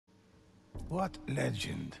What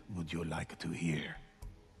legend would you like to hear?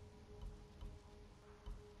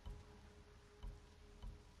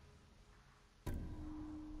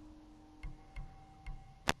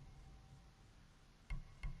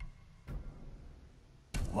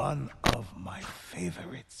 One of my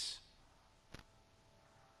favorites.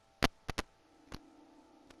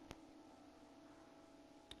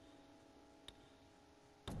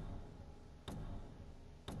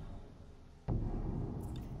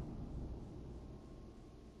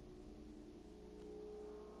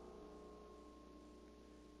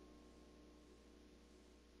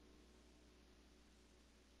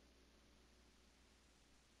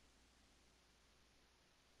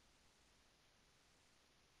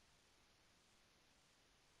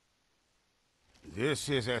 This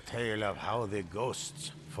is a tale of how the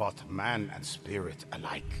ghosts fought man and spirit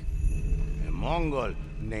alike. A Mongol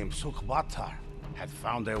named Sukbatar had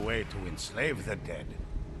found a way to enslave the dead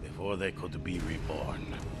before they could be reborn.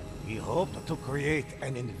 He hoped to create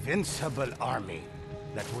an invincible army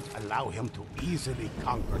that would allow him to easily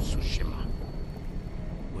conquer Tsushima.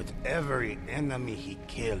 With every enemy he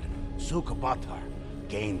killed, Sukbatar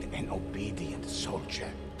gained an obedient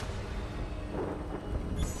soldier.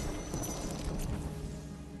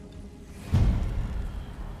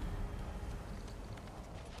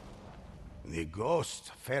 The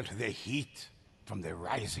ghosts felt the heat from the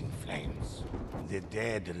rising flames. The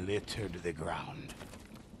dead littered the ground.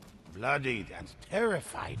 Bloodied and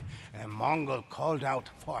terrified, a Mongol called out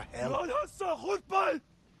for help.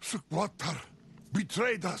 Sukwatar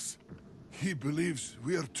betrayed us. He believes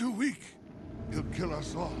we are too weak. He'll kill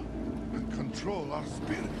us all and control our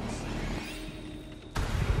spirits.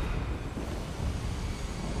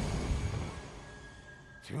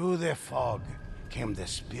 Through the fog came the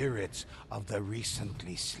spirits of the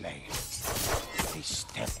recently slain. They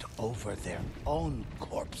stepped over their own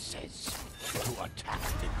corpses to attack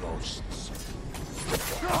the ghosts.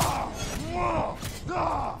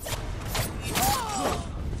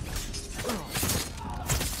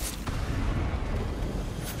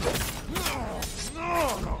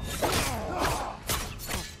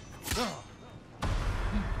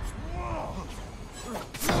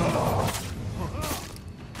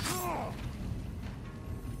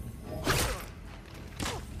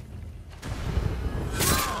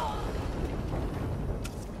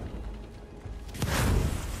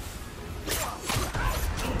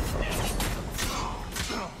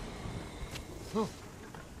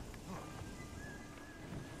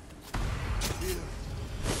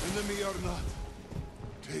 Enemy or not,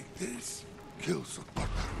 take this. Kill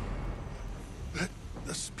Sukwatar. Let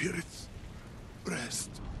the spirits rest.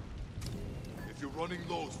 If you're running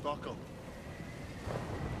low, stock up.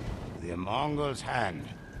 The Mongol's hand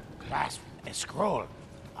clasped a scroll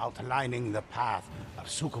outlining the path of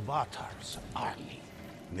Sukbatar's army.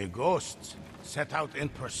 The ghosts set out in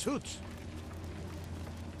pursuit.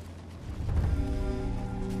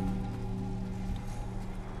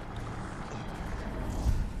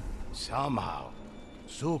 Somehow,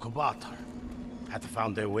 Sukbatar had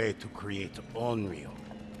found a way to create unreal,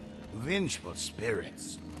 vengeful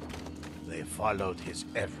spirits. They followed his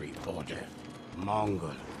every order.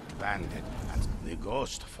 Mongol, bandit, and the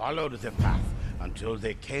ghost followed the path until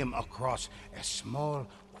they came across a small,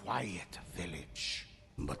 quiet village.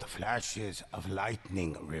 But the flashes of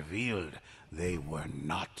lightning revealed they were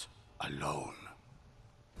not alone.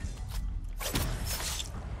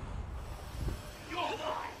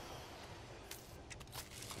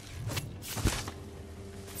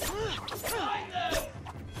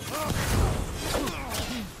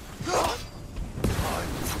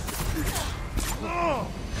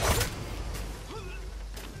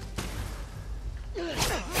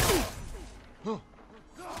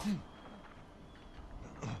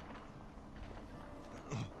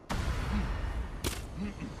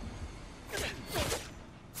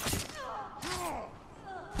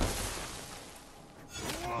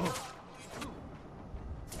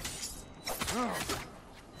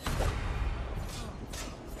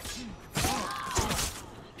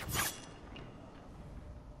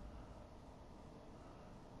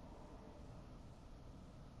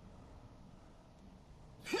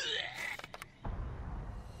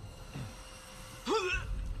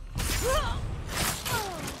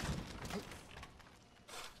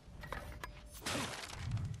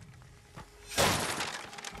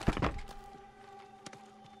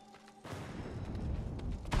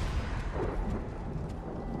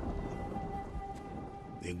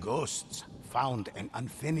 The ghosts found an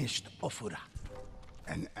unfinished ofura,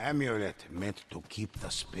 an amulet meant to keep the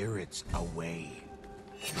spirits away.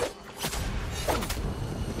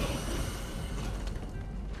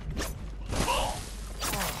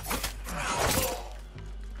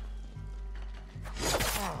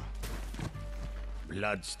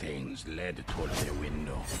 Bloodstains led toward the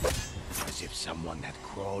window, as if someone had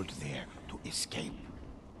crawled there to escape.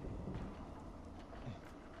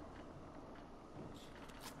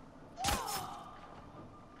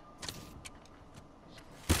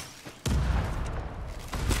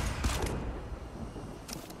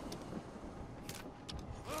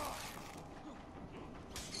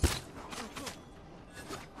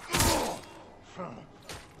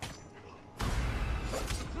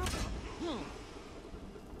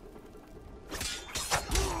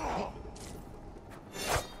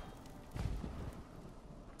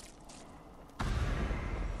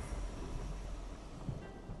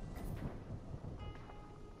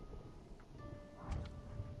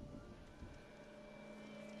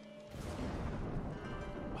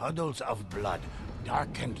 Puddles of blood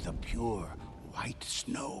darkened the pure, white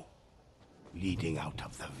snow, leading out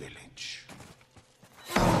of the village.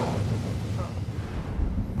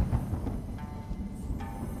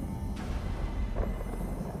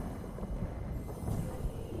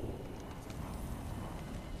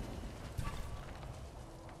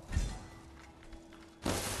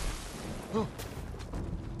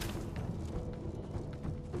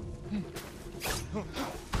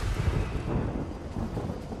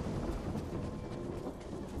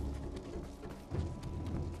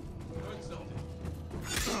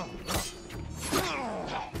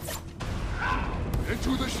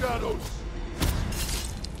 Into the shadows!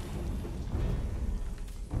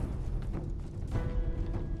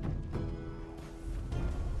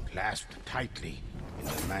 Clasped tightly in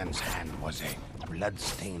the man's hand was a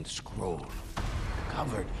blood-stained scroll,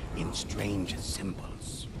 covered in strange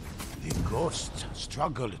symbols. The ghosts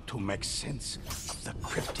struggled to make sense of the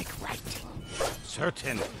cryptic writing,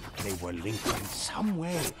 certain they were linked in some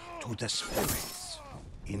way to the spirits.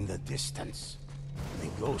 In the distance, the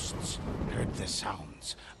ghosts heard the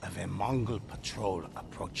sounds of a Mongol patrol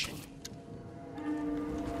approaching.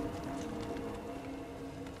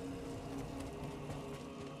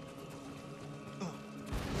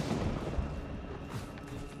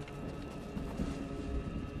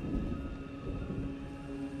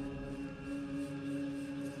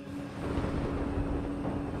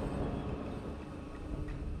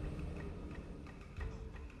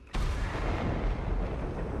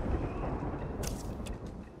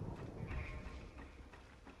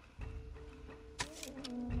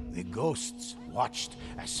 The ghosts watched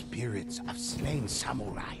as spirits of slain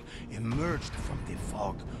samurai emerged from the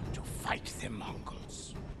fog to fight the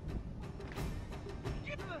Mongols.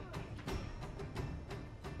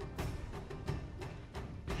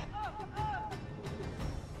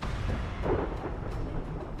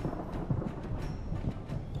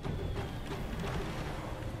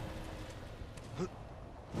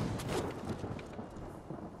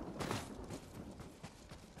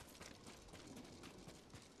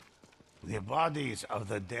 The bodies of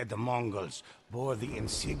the dead Mongols bore the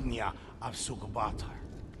insignia of Sukbatar.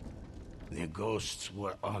 The ghosts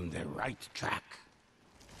were on the right track.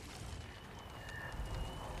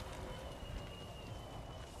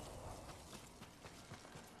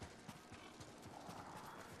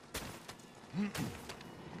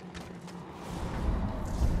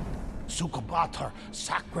 Sukbatar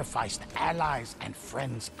sacrificed allies and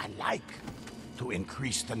friends alike to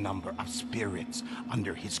increase the number of spirits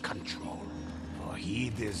under his control. For he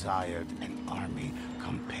desired an army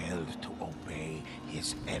compelled to obey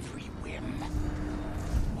his every whim.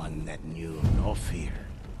 One that knew no fear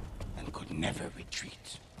and could never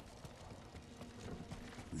retreat.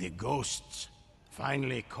 The ghosts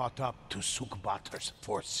finally caught up to Sukbatar's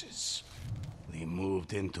forces. They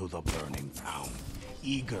moved into the burning town,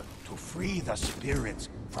 eager to free the spirits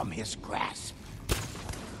from his grasp.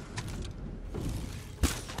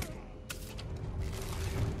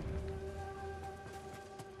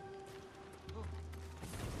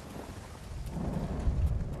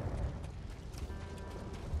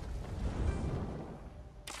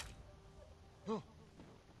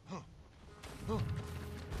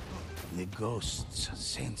 The ghosts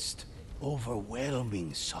sensed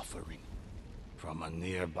overwhelming suffering from a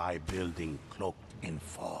nearby building cloaked in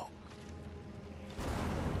fog.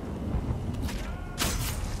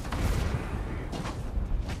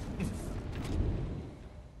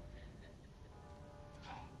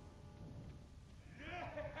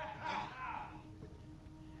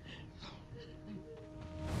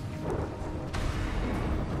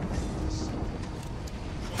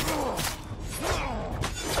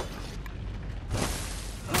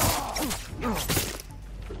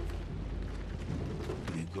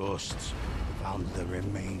 Ghosts found the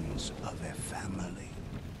remains of a family,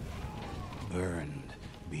 burned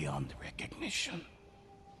beyond recognition.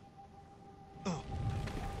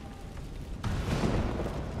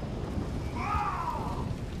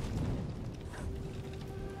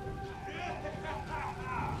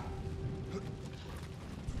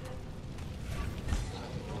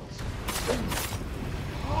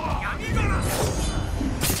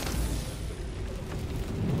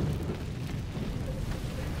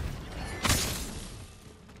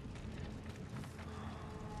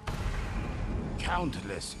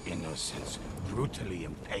 Countless innocents brutally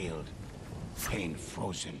impaled, pain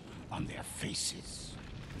frozen on their faces.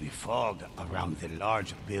 The fog around the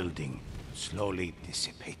large building slowly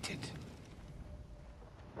dissipated.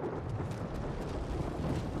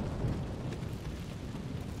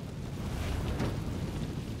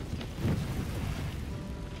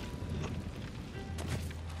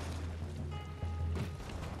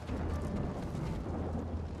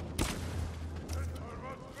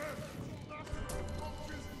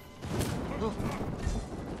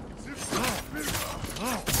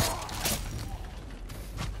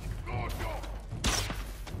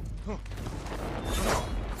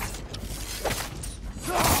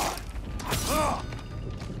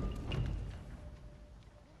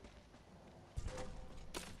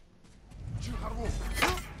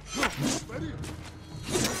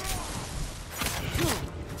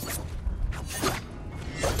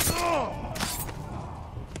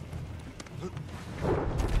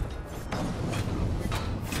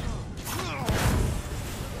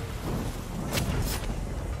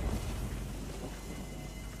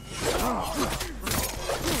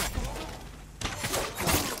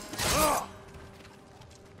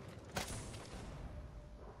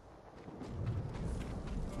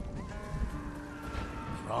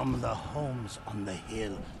 From the homes on the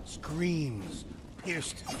hill, screams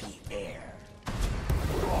pierced the air.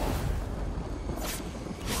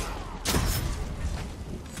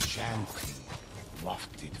 Chanting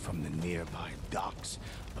wafted from the nearby docks,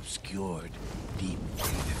 obscured deep in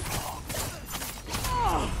the fog.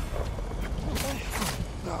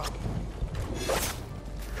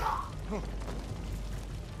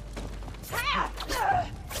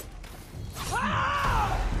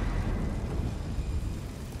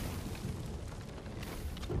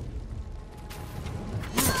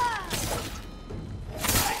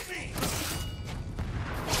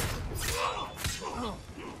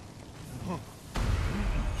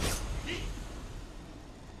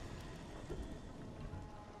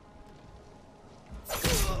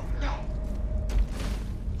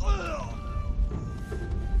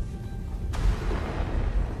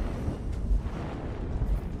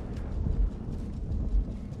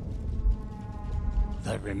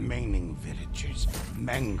 The remaining villagers,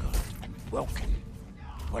 mangled and broken,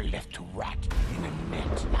 were left to rot in a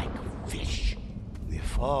net like fish. The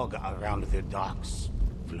fog around the docks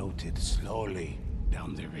floated slowly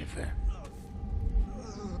down the river.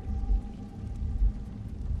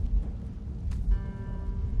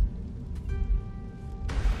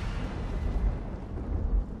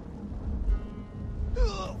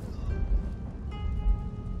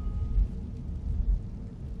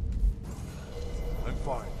 I'm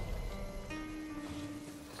fine.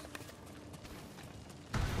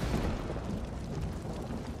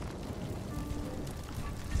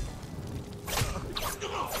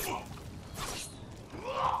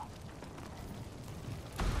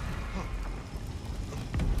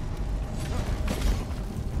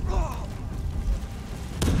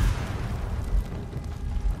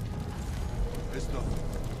 It's nothing.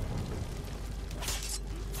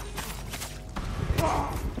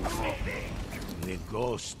 The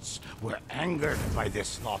ghosts were angered by the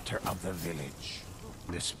slaughter of the village.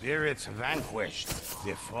 The spirits vanquished,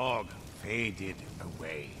 the fog faded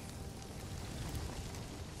away.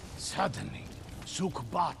 Suddenly,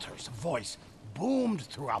 Sukbatar's voice boomed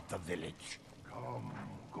throughout the village. Come,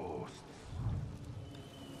 ghosts.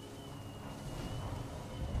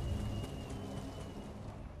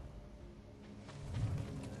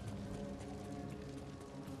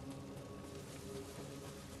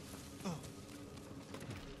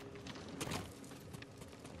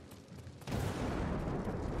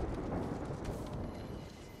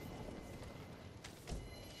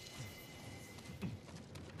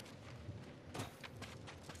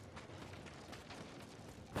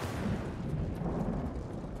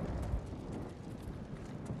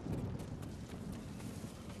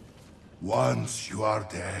 Once you are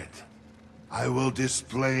dead, I will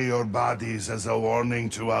display your bodies as a warning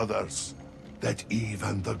to others that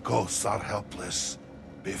even the ghosts are helpless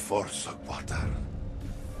before Sukwatar.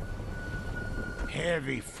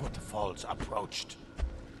 Heavy footfalls approached.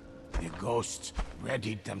 The ghosts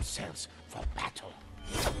readied themselves for battle.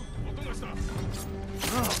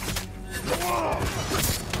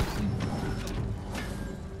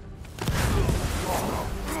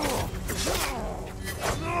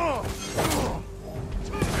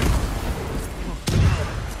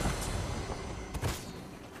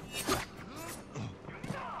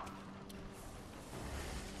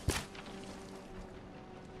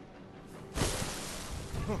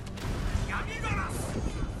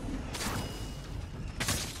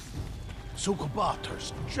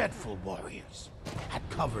 Sukubator's dreadful warriors had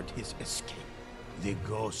covered his escape. The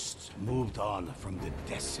ghosts moved on from the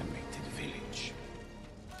decimated village.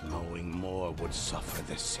 Knowing more would suffer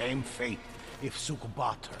the same fate if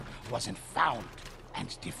Sukubator wasn't found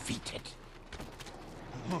and defeated.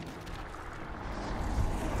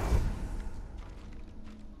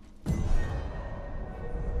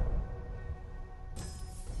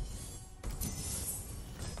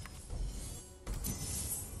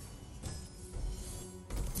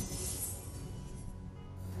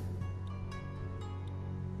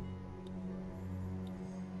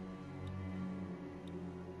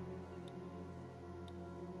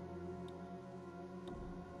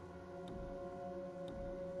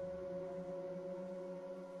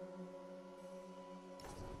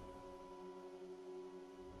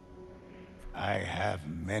 I have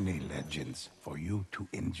many legends for you to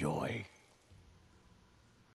enjoy.